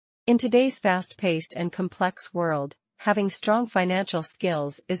In today's fast-paced and complex world, having strong financial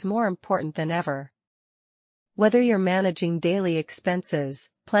skills is more important than ever. Whether you're managing daily expenses,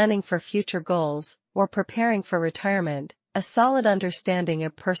 planning for future goals, or preparing for retirement, a solid understanding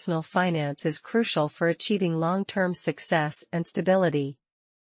of personal finance is crucial for achieving long-term success and stability.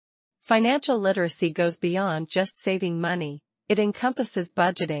 Financial literacy goes beyond just saving money. It encompasses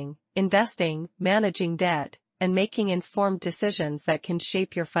budgeting, investing, managing debt, and making informed decisions that can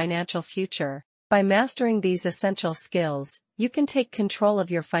shape your financial future. By mastering these essential skills, you can take control of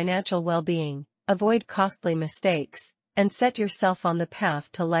your financial well-being, avoid costly mistakes, and set yourself on the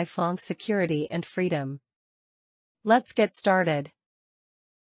path to lifelong security and freedom. Let's get started.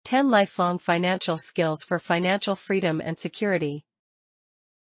 10 Lifelong Financial Skills for Financial Freedom and Security.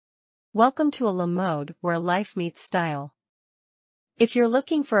 Welcome to alamode, where life meets style. If you're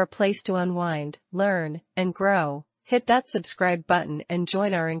looking for a place to unwind, learn, and grow, hit that subscribe button and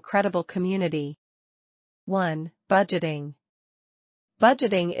join our incredible community. 1. Budgeting.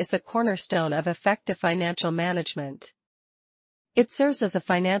 Budgeting is the cornerstone of effective financial management. It serves as a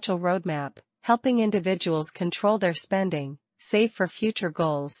financial roadmap, helping individuals control their spending, save for future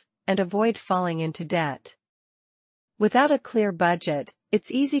goals, and avoid falling into debt. Without a clear budget,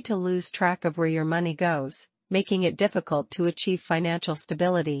 it's easy to lose track of where your money goes, making it difficult to achieve financial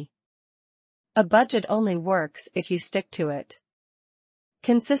stability. A budget only works if you stick to it.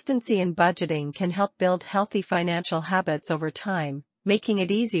 Consistency in budgeting can help build healthy financial habits over time, making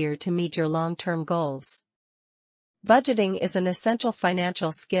it easier to meet your long-term goals. Budgeting is an essential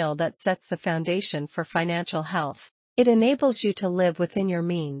financial skill that sets the foundation for financial health. It enables you to live within your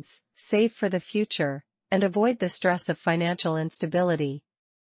means, save for the future, and avoid the stress of financial instability.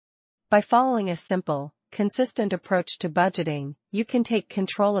 By following a simple, consistent approach to budgeting, you can take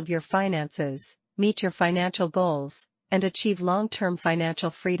control of your finances, meet your financial goals, and achieve long-term financial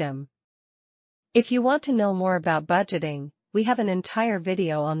freedom. If you want to know more about budgeting, we have an entire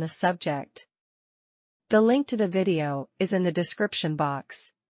video on the subject. The link to the video is in the description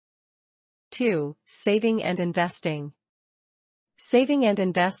box. 2. Saving and investing. Saving and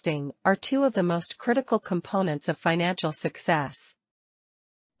investing are two of the most critical components of financial success.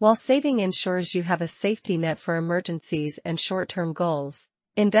 While saving ensures you have a safety net for emergencies and short-term goals,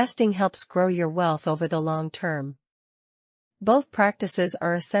 investing helps grow your wealth over the long term. Both practices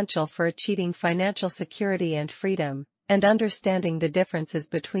are essential for achieving financial security and freedom, and understanding the differences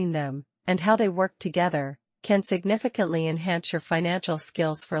between them, and how they work together, can significantly enhance your financial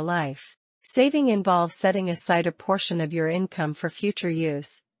skills for life. Saving involves setting aside a portion of your income for future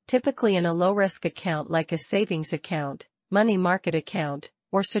use, typically in a low-risk account like a savings account, money market account,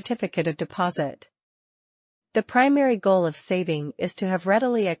 or certificate of deposit. The primary goal of saving is to have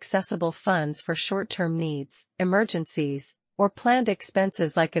readily accessible funds for short-term needs, emergencies, or planned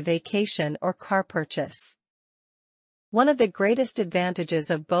expenses like a vacation or car purchase. One of the greatest advantages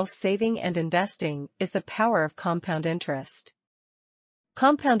of both saving and investing is the power of compound interest.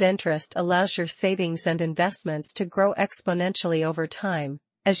 Compound interest allows your savings and investments to grow exponentially over time,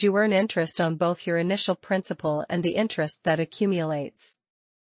 as you earn interest on both your initial principal and the interest that accumulates.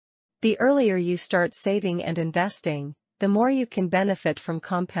 The earlier you start saving and investing, the more you can benefit from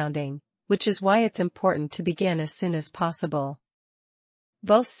compounding, which is why it's important to begin as soon as possible.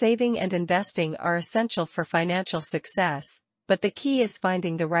 Both saving and investing are essential for financial success, but the key is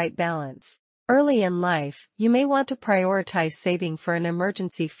finding the right balance. Early in life, you may want to prioritize saving for an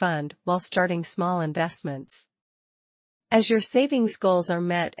emergency fund while starting small investments. As your savings goals are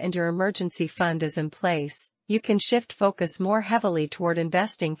met and your emergency fund is in place, you can shift focus more heavily toward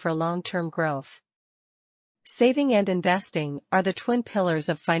investing for long-term growth. Saving and investing are the twin pillars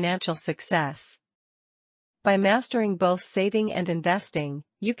of financial success. By mastering both saving and investing,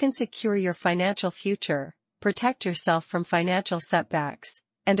 you can secure your financial future, protect yourself from financial setbacks,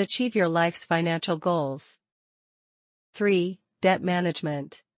 and achieve your life's financial goals. 3. Debt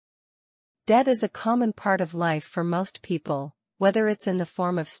management. Debt is a common part of life for most people, whether it's in the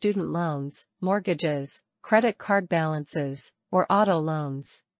form of student loans, mortgages, credit card balances, or auto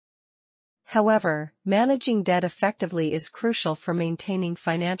loans. However, managing debt effectively is crucial for maintaining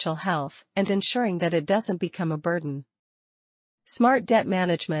financial health and ensuring that it doesn't become a burden. Smart debt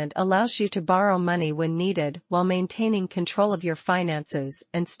management allows you to borrow money when needed while maintaining control of your finances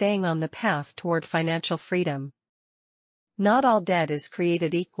and staying on the path toward financial freedom. Not all debt is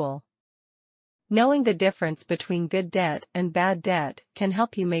created equal. Knowing the difference between good debt and bad debt can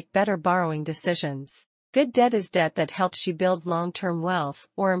help you make better borrowing decisions. Good debt is debt that helps you build long-term wealth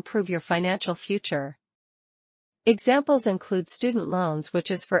or improve your financial future. Examples include student loans, which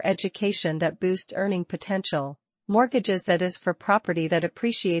is for education that boost earning potential, mortgages that is for property that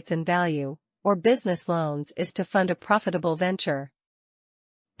appreciates in value, or business loans is to fund a profitable venture.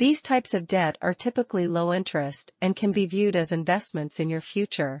 These types of debt are typically low interest and can be viewed as investments in your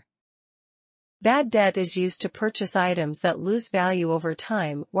future. Bad debt is used to purchase items that lose value over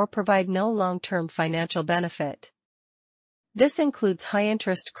time or provide no long-term financial benefit. This includes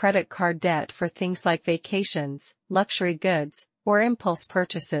high-interest credit card debt for things like vacations, luxury goods, or impulse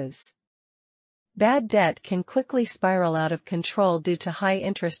purchases. Bad debt can quickly spiral out of control due to high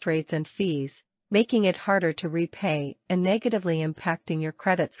interest rates and fees, making it harder to repay and negatively impacting your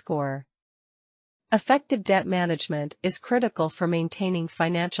credit score. Effective debt management is critical for maintaining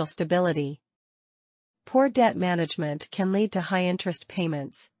financial stability. Poor debt management can lead to high interest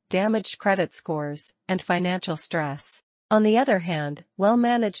payments, damaged credit scores, and financial stress. On the other hand,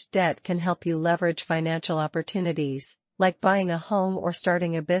 well-managed debt can help you leverage financial opportunities, like buying a home or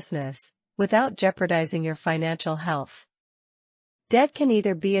starting a business, without jeopardizing your financial health. Debt can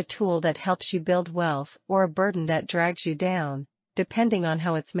either be a tool that helps you build wealth or a burden that drags you down, depending on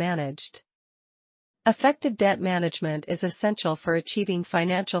how it's managed. Effective debt management is essential for achieving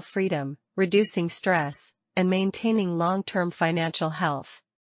financial freedom, reducing stress, and maintaining long-term financial health.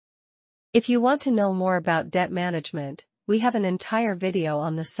 If you want to know more about debt management, we have an entire video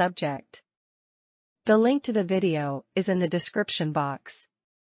on the subject. The link to the video is in the description box.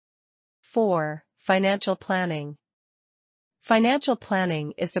 4. Financial planning. Financial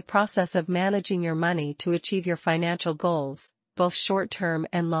planning is the process of managing your money to achieve your financial goals, both short-term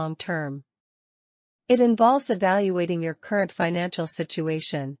and long-term. It involves evaluating your current financial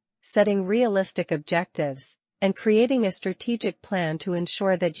situation, setting realistic objectives, and creating a strategic plan to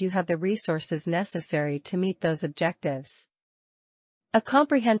ensure that you have the resources necessary to meet those objectives. A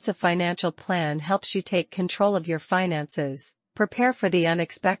comprehensive financial plan helps you take control of your finances, prepare for the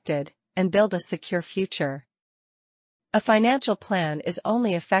unexpected, and build a secure future. A financial plan is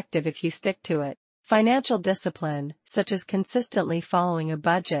only effective if you stick to it. Financial discipline, such as consistently following a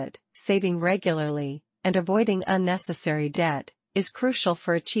budget, saving regularly, and avoiding unnecessary debt, is crucial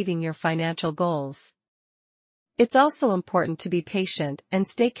for achieving your financial goals. It's also important to be patient and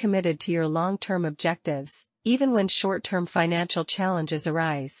stay committed to your long-term objectives, even when short-term financial challenges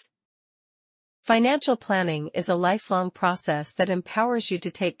arise. Financial planning is a lifelong process that empowers you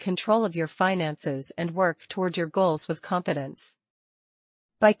to take control of your finances and work toward your goals with confidence.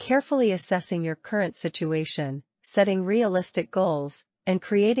 By carefully assessing your current situation, setting realistic goals, and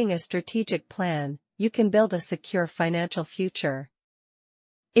creating a strategic plan, you can build a secure financial future.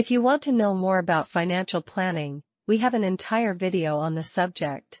 If you want to know more about financial planning, we have an entire video on the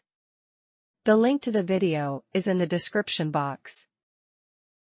subject. The link to the video is in the description box.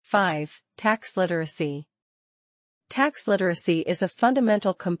 5. Tax literacy. Tax literacy is a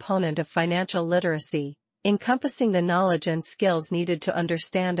fundamental component of financial literacy, encompassing the knowledge and skills needed to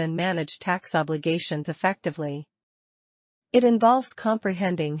understand and manage tax obligations effectively. It involves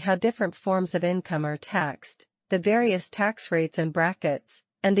comprehending how different forms of income are taxed, the various tax rates and brackets,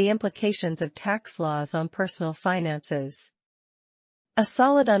 and the implications of tax laws on personal finances. A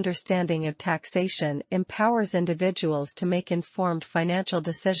solid understanding of taxation empowers individuals to make informed financial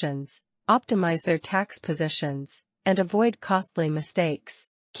decisions, optimize their tax positions, and avoid costly mistakes.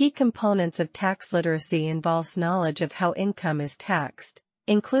 Key components of tax literacy involves knowledge of how income is taxed,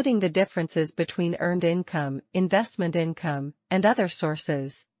 including the differences between earned income, investment income, and other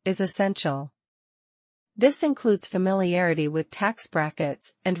sources, is essential. This includes familiarity with tax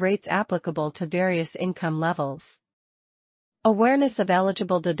brackets and rates applicable to various income levels. Awareness of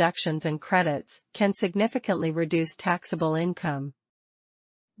eligible deductions and credits can significantly reduce taxable income.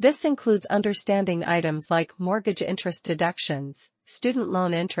 This includes understanding items like mortgage interest deductions, student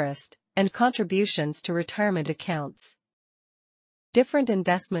loan interest, and contributions to retirement accounts. Different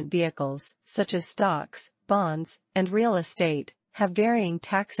investment vehicles, such as stocks, bonds, and real estate, have varying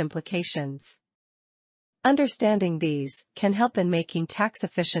tax implications. Understanding these can help in making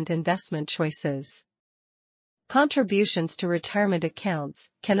tax-efficient investment choices. Contributions to retirement accounts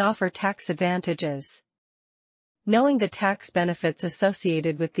can offer tax advantages. Knowing the tax benefits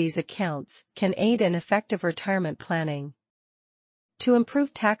associated with these accounts can aid in effective retirement planning. To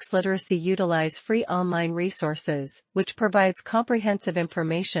improve tax literacy, utilize free online resources, which provides comprehensive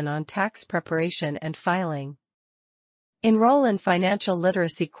information on tax preparation and filing. Enroll in financial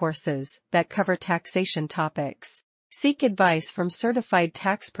literacy courses that cover taxation topics. Seek advice from certified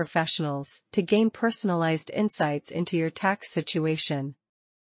tax professionals to gain personalized insights into your tax situation.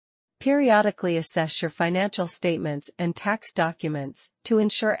 Periodically assess your financial statements and tax documents to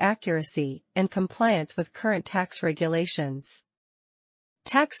ensure accuracy and compliance with current tax regulations.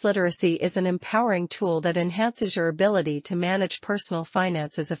 Tax literacy is an empowering tool that enhances your ability to manage personal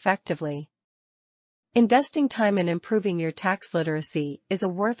finances effectively. Investing time in improving your tax literacy is a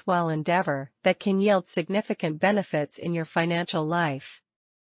worthwhile endeavor that can yield significant benefits in your financial life.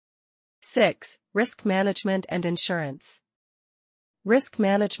 6. Risk management and insurance. Risk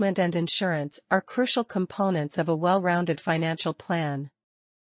management and insurance are crucial components of a well-rounded financial plan.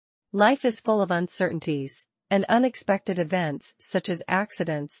 Life is full of uncertainties, and unexpected events such as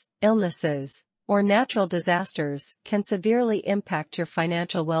accidents, illnesses, or natural disasters can severely impact your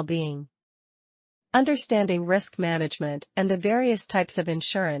financial well-being. Understanding risk management and the various types of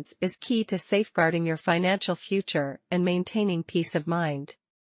insurance is key to safeguarding your financial future and maintaining peace of mind.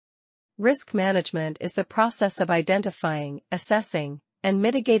 Risk management is the process of identifying, assessing, and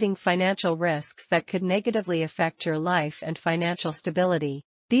mitigating financial risks that could negatively affect your life and financial stability.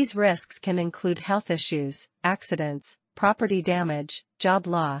 These risks can include health issues, accidents, property damage, job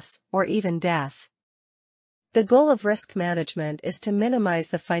loss, or even death. The goal of risk management is to minimize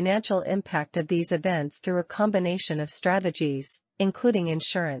the financial impact of these events through a combination of strategies, including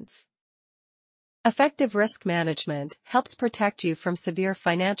insurance. Effective risk management helps protect you from severe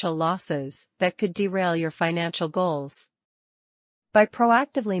financial losses that could derail your financial goals. By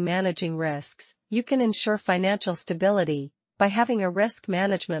proactively managing risks, you can ensure financial stability. By having a risk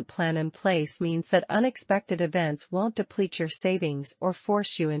management plan in place means that unexpected events won't deplete your savings or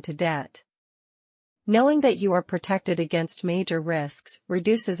force you into debt. Knowing that you are protected against major risks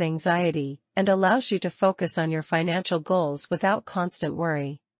reduces anxiety and allows you to focus on your financial goals without constant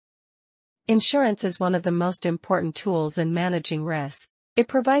worry. Insurance is one of the most important tools in managing risk. It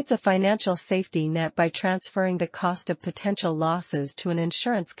provides a financial safety net by transferring the cost of potential losses to an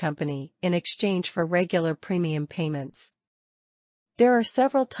insurance company in exchange for regular premium payments. There are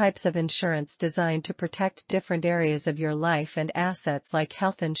several types of insurance designed to protect different areas of your life and assets like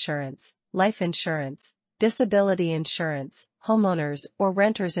health insurance, life insurance, disability insurance, homeowners or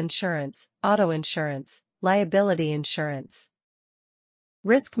renters insurance, auto insurance, liability insurance.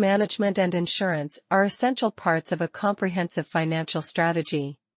 Risk management and insurance are essential parts of a comprehensive financial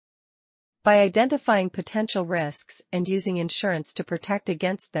strategy. By identifying potential risks and using insurance to protect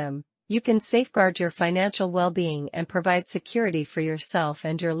against them, you can safeguard your financial well-being and provide security for yourself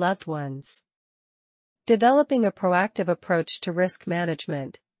and your loved ones. Developing a proactive approach to risk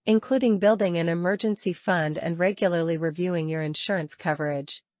management, including building an emergency fund and regularly reviewing your insurance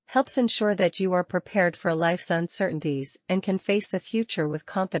coverage, helps ensure that you are prepared for life's uncertainties and can face the future with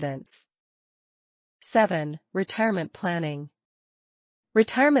confidence. 7. Retirement planning.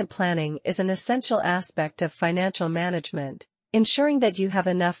 Retirement planning is an essential aspect of financial management, ensuring that you have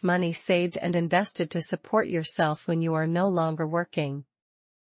enough money saved and invested to support yourself when you are no longer working.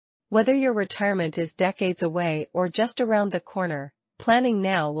 Whether your retirement is decades away or just around the corner, planning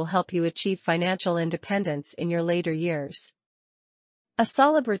now will help you achieve financial independence in your later years. A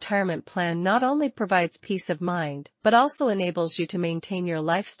solid retirement plan not only provides peace of mind but also enables you to maintain your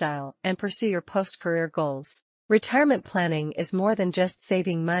lifestyle and pursue your post-career goals. Retirement planning is more than just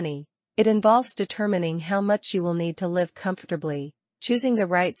saving money. It involves determining how much you will need to live comfortably, choosing the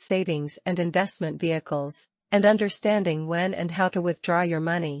right savings and investment vehicles, and understanding when and how to withdraw your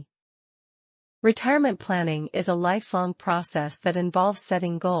money. Retirement planning is a lifelong process that involves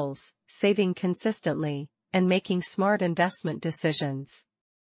setting goals, saving consistently, and making smart investment decisions.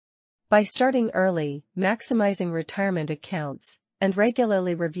 By starting early, maximizing retirement accounts, and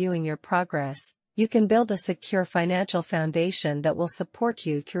regularly reviewing your progress, you can build a secure financial foundation that will support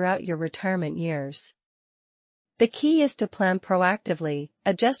you throughout your retirement years. The key is to plan proactively,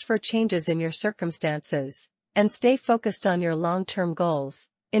 adjust for changes in your circumstances, and stay focused on your long-term goals,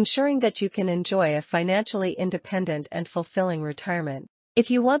 ensuring that you can enjoy a financially independent and fulfilling retirement.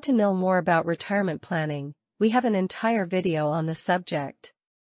 If you want to know more about retirement planning, we have an entire video on the subject.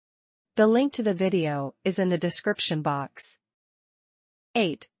 The link to the video is in the description box.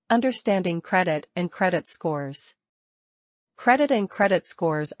 8. Understanding credit and credit scores. Credit and credit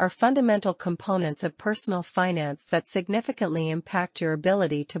scores are fundamental components of personal finance that significantly impact your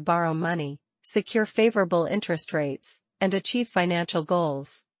ability to borrow money, secure favorable interest rates, and achieve financial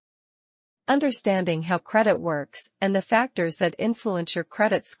goals. Understanding how credit works and the factors that influence your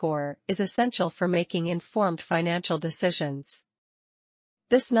credit score is essential for making informed financial decisions.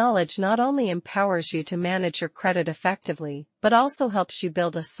 This knowledge not only empowers you to manage your credit effectively, but also helps you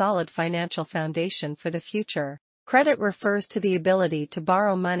build a solid financial foundation for the future. Credit refers to the ability to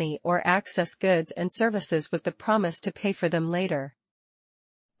borrow money or access goods and services with the promise to pay for them later.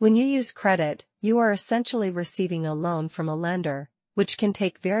 When you use credit, you are essentially receiving a loan from a lender, which can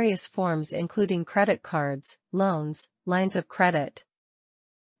take various forms including credit cards, loans, lines of credit.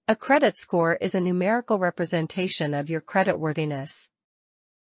 A credit score is a numerical representation of your creditworthiness.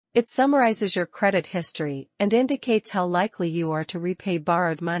 It summarizes your credit history and indicates how likely you are to repay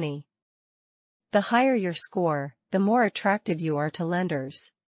borrowed money. The higher your score, the more attractive you are to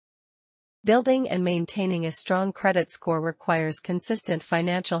lenders. Building and maintaining a strong credit score requires consistent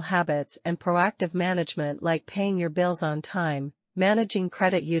financial habits and proactive management, like paying your bills on time, managing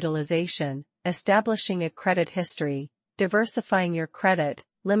credit utilization, establishing a credit history, diversifying your credit,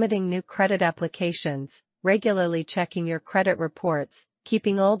 limiting new credit applications, regularly checking your credit reports,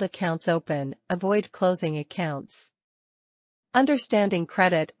 keeping old accounts open, avoid closing accounts. Understanding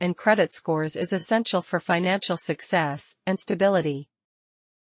credit and credit scores is essential for financial success and stability.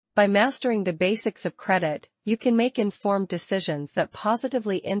 By mastering the basics of credit, you can make informed decisions that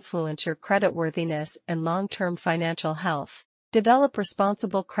positively influence your creditworthiness and long-term financial health. Develop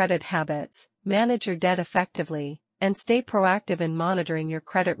responsible credit habits, manage your debt effectively, and stay proactive in monitoring your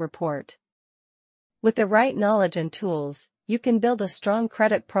credit report. With the right knowledge and tools, you can build a strong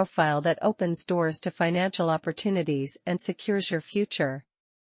credit profile that opens doors to financial opportunities and secures your future.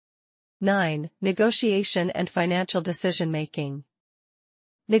 9. Negotiation and financial decision-making.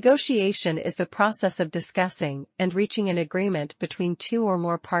 Negotiation is the process of discussing and reaching an agreement between two or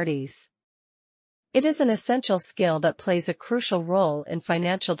more parties. It is an essential skill that plays a crucial role in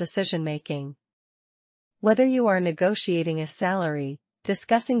financial decision-making. Whether you are negotiating a salary,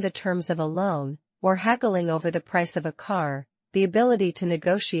 discussing the terms of a loan, or haggling over the price of a car, the ability to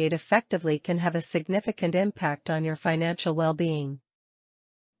negotiate effectively can have a significant impact on your financial well-being.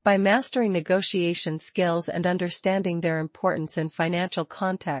 By mastering negotiation skills and understanding their importance in financial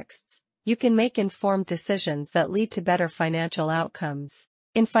contexts, you can make informed decisions that lead to better financial outcomes.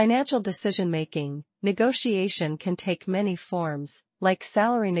 In financial decision-making, negotiation can take many forms, like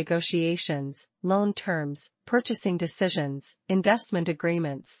salary negotiations, loan terms, purchasing decisions, investment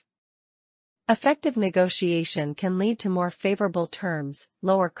agreements. Effective negotiation can lead to more favorable terms,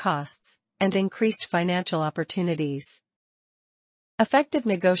 lower costs, and increased financial opportunities. Effective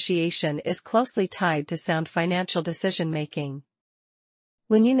negotiation is closely tied to sound financial decision-making.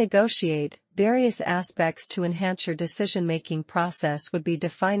 When you negotiate, various aspects to enhance your decision-making process would be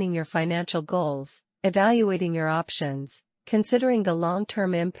defining your financial goals, evaluating your options, considering the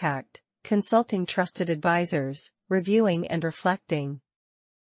long-term impact, consulting trusted advisors, reviewing and reflecting.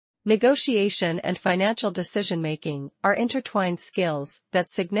 Negotiation and financial decision-making are intertwined skills that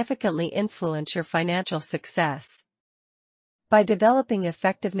significantly influence your financial success. By developing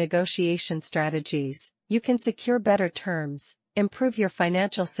effective negotiation strategies, you can secure better terms, improve your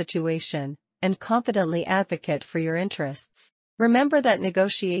financial situation, and confidently advocate for your interests. Remember that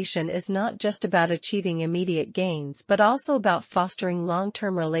negotiation is not just about achieving immediate gains but also about fostering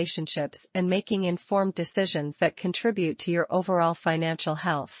long-term relationships and making informed decisions that contribute to your overall financial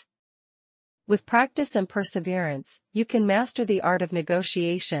health. With practice and perseverance, you can master the art of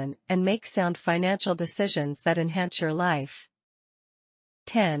negotiation and make sound financial decisions that enhance your life.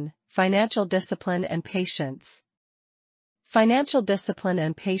 10. Financial discipline and patience. Financial discipline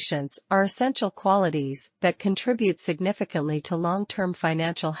and patience are essential qualities that contribute significantly to long-term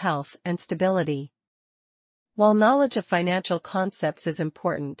financial health and stability. While knowledge of financial concepts is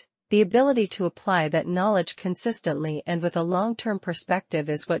important, the ability to apply that knowledge consistently and with a long-term perspective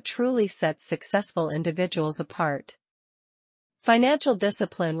is what truly sets successful individuals apart. Financial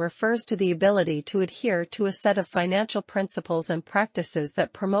discipline refers to the ability to adhere to a set of financial principles and practices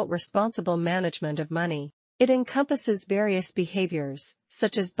that promote responsible management of money. It encompasses various behaviors,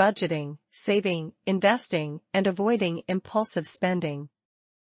 such as budgeting, saving, investing, and avoiding impulsive spending.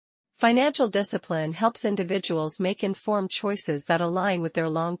 Financial discipline helps individuals make informed choices that align with their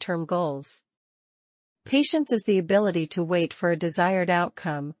long-term goals. Patience is the ability to wait for a desired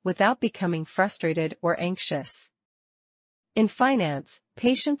outcome without becoming frustrated or anxious. In finance,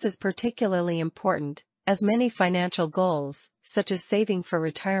 patience is particularly important, as many financial goals, such as saving for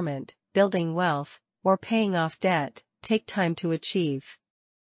retirement, building wealth, or paying off debt, take time to achieve.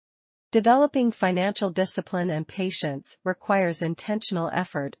 Developing financial discipline and patience requires intentional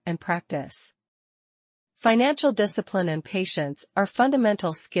effort and practice. Financial discipline and patience are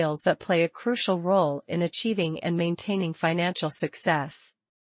fundamental skills that play a crucial role in achieving and maintaining financial success.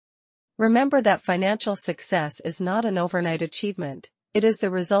 Remember that financial success is not an overnight achievement, it is the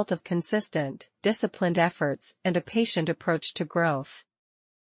result of consistent, disciplined efforts and a patient approach to growth.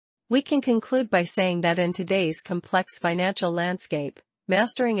 We can conclude by saying that in today's complex financial landscape,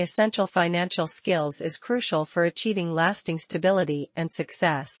 mastering essential financial skills is crucial for achieving lasting stability and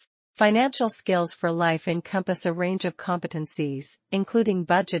success. Financial skills for life encompass a range of competencies, including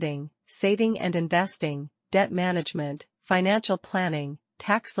budgeting, saving and investing, debt management, financial planning,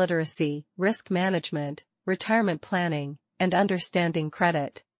 tax literacy, risk management, retirement planning, and understanding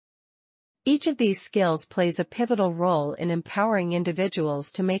credit. Each of these skills plays a pivotal role in empowering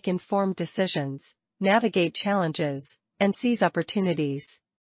individuals to make informed decisions, navigate challenges, and seize opportunities.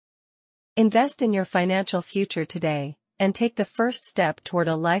 Invest in your financial future today, and take the first step toward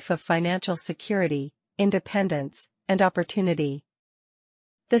a life of financial security, independence, and opportunity.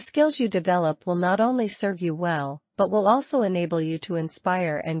 The skills you develop will not only serve you well, but will also enable you to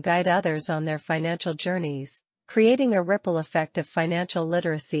inspire and guide others on their financial journeys, creating a ripple effect of financial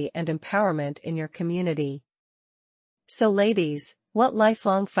literacy and empowerment in your community. So ladies, what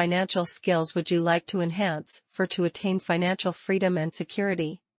lifelong financial skills would you like to enhance to attain financial freedom and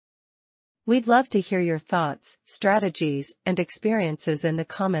security? We'd love to hear your thoughts, strategies, and experiences in the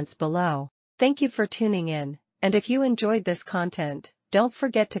comments below. Thank you for tuning in, and if you enjoyed this content, don't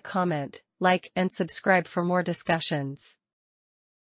forget to comment, like, and subscribe for more discussions.